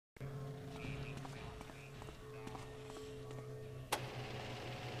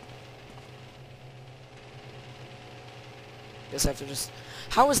Guess I have to just...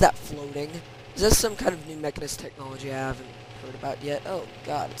 How is that floating? Is this some kind of new mechanist technology I haven't heard about yet? Oh,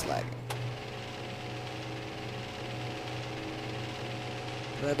 God, it's lagging.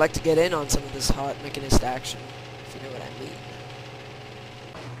 But I'd like to get in on some of this hot mechanist action, if you know what I mean.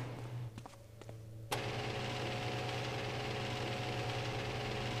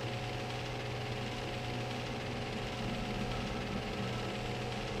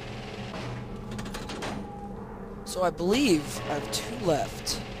 So I believe I have 2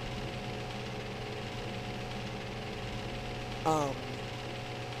 left.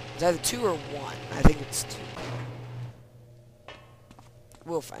 It's either 2 or 1. I think it's 2.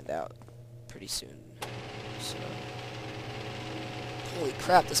 We'll find out pretty soon. So, holy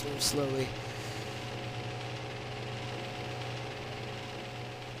crap, this moves slowly.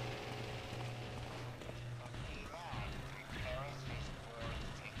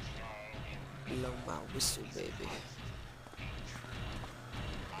 Blow my whistle, baby.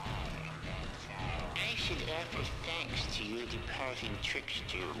 I should offer thanks to your departing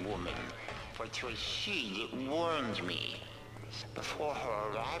trickster woman, for 'twas she that warned me. Before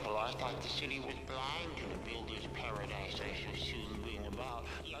her arrival, I thought the city was blind to the builder's paradise I shall soon bring about.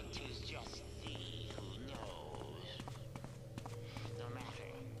 Yet 'tis just thee who knows. No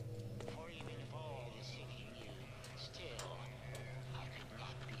matter, for even if all the city knew, still, I could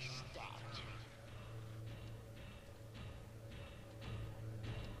not be stopped.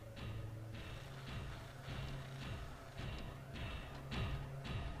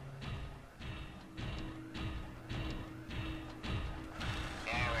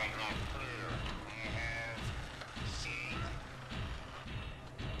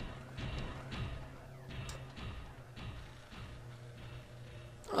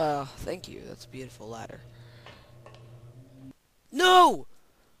 Thank you. That's a beautiful ladder. No!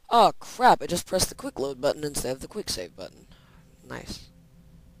 Oh, crap. I just pressed the quick load button instead of the quick save button. Nice.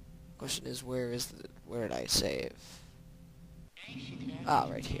 Question is, where did I save? Ah,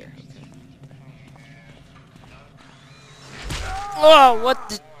 right here. Okay. Oh, what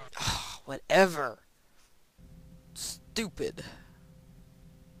the... Oh, whatever. Stupid.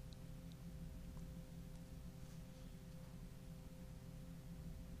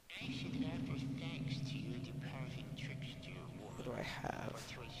 What do I have?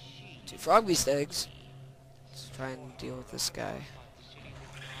 2 frog beast eggs. Let's try and deal with this guy.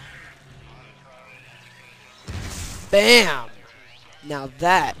 Bam! Now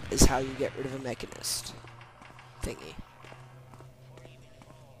that is how you get rid of a mechanist. Thingy.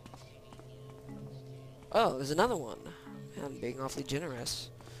 Oh, there's another one. Man, I'm being awfully generous.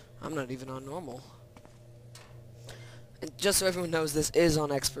 I'm not even on normal. And just so everyone knows, this is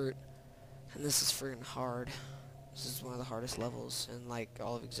on expert. And this is freaking hard. This is one of the hardest levels in, like,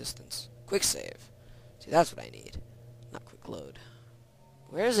 all of existence. Quick save. See, that's what I need. Not quick load.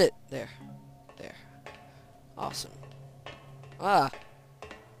 Where is it? There. There. Awesome. Ah!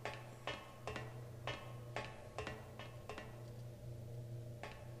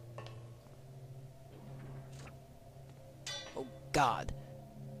 Oh, God.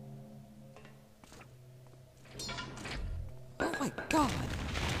 Oh, my God.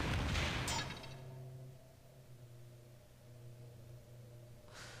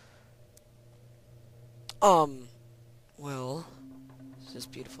 Well, it's this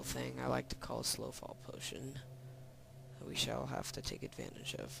beautiful thing I like to call a slow fall potion that we shall have to take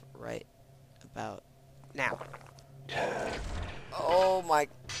advantage of right about now. Oh my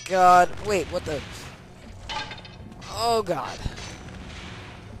God, wait, what the... Oh God.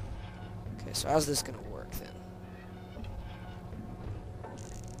 Okay, so how's this gonna work then?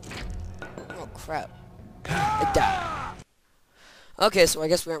 Oh crap. I died. Okay, so I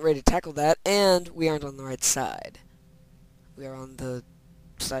guess we aren't ready to tackle that, and we aren't on the right side. We are on the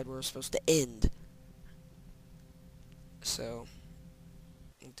side where we're supposed to end. So,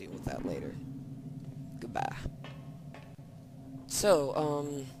 we'll deal with that later. Goodbye.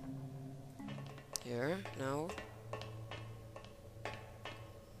 So, here, no.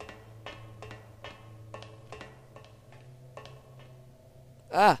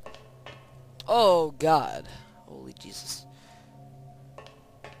 Ah! Oh, God. Holy Jesus.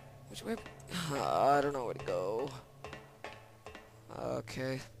 Which way? I don't know where to go.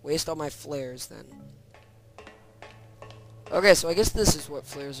 Okay. Waste all my flares, then. Okay, so I guess this is what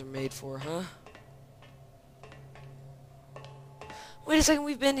flares are made for, huh? Wait a second,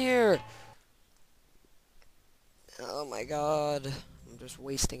 we've been here! Oh my God. I'm just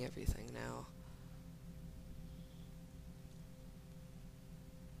wasting everything now.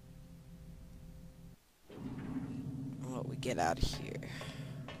 Well, we get out of here.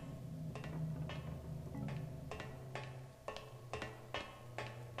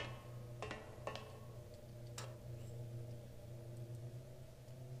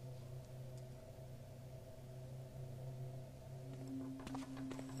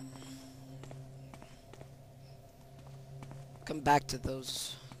 come back to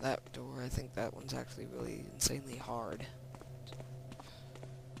that door. I think that one's actually really insanely hard.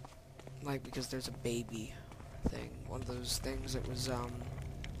 Like, because there's a baby thing. One of those things that was,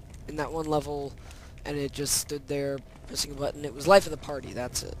 in that one level, and it just stood there pressing a button. It was life of the party,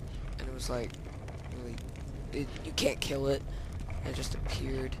 that's it. And it was like, really, you can't kill it. It just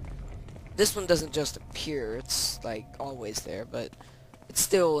appeared. This one doesn't just appear, it's, like, always there, but it's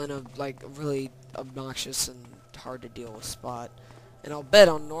still in a, like, really obnoxious and hard to deal with spot. And I'll bet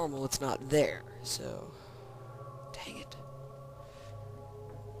on normal it's not there, so... Dang it.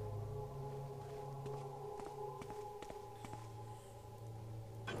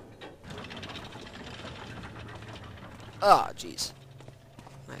 Ah, jeez.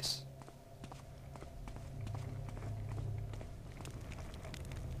 Nice.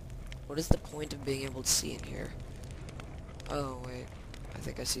 What is the point of being able to see in here? Oh, wait. I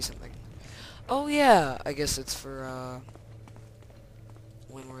think I see something. Oh, yeah! I guess it's for,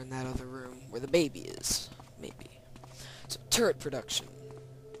 when we're in that other room where the baby is. Maybe. So, turret production.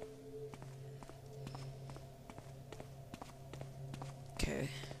 Okay.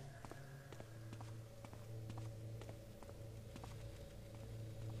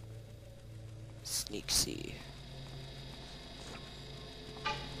 Sneak see.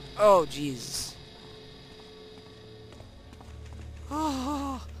 Oh, Jesus.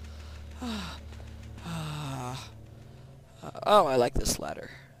 Oh, oh, I like this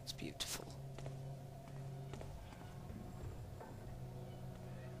ladder. It's beautiful.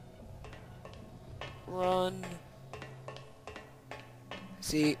 Run.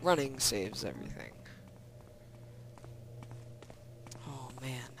 See, running saves everything. Oh,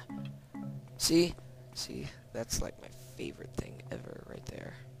 man. See? See, that's like my favorite thing ever right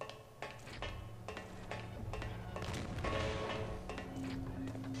there.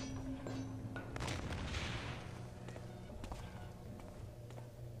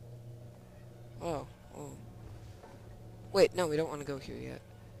 Oh, oh. Wait, no, we don't want to go here yet.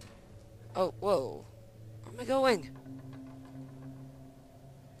 Oh, whoa. Where am I going?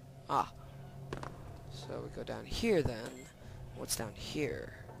 Ah. So we go down here then. What's down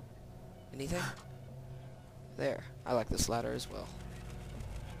here? Anything? There. I like this ladder as well.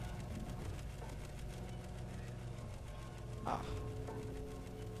 Ah.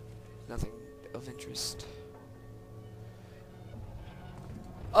 Nothing of interest.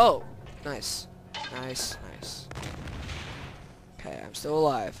 Oh! Nice. Nice, nice. Okay, I'm still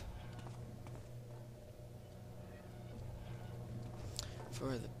alive. For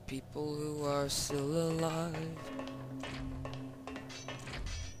the people who are still alive.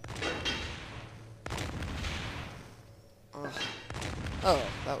 Oh. Oh,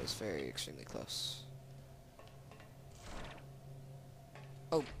 that was very extremely close.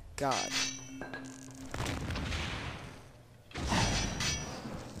 Oh, God.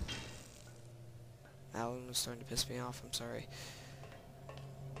 That one was starting to piss me off, I'm sorry.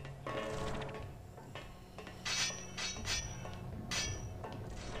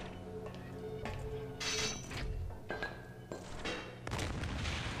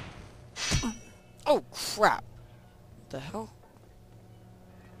 Oh, crap! What the hell?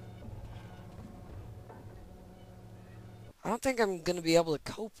 I don't think I'm gonna be able to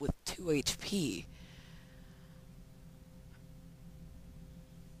cope with 2 HP.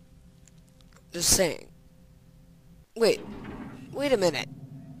 Just saying. Wait a minute.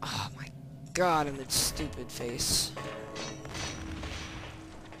 Oh my God, I'm a stupid face.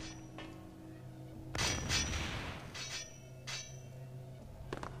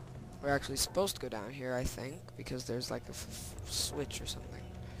 We're actually supposed to go down here, I think, because there's like a switch or something.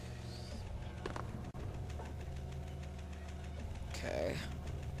 Okay.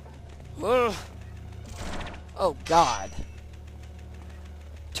 Ugh. Oh, God.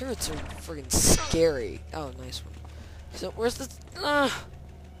 Turrets are friggin' scary. Oh, nice one. So, where's the...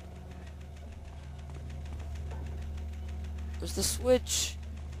 Where's the switch?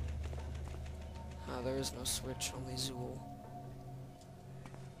 Oh, there is no switch, only Zool.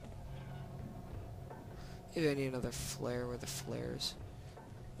 Maybe I need another flare with the flares.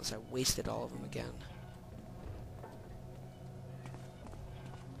 Unless I wasted all of them again.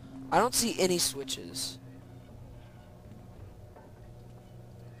 I don't see any switches.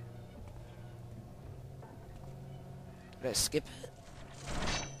 Did I skip it?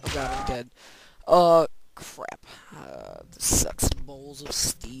 Oh God, I'm dead. Crap. This sucks. Bowls of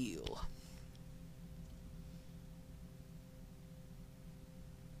steel.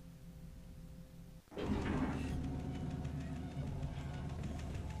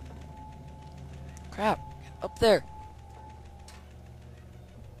 Crap. Up there.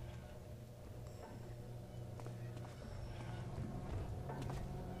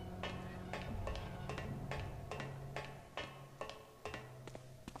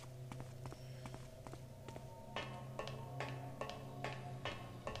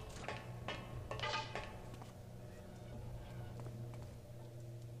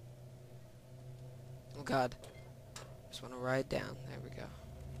 god. Just want to ride down. There we go.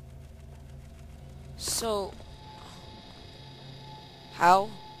 So, how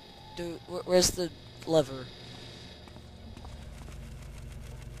do... where's the lever?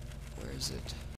 Where is it?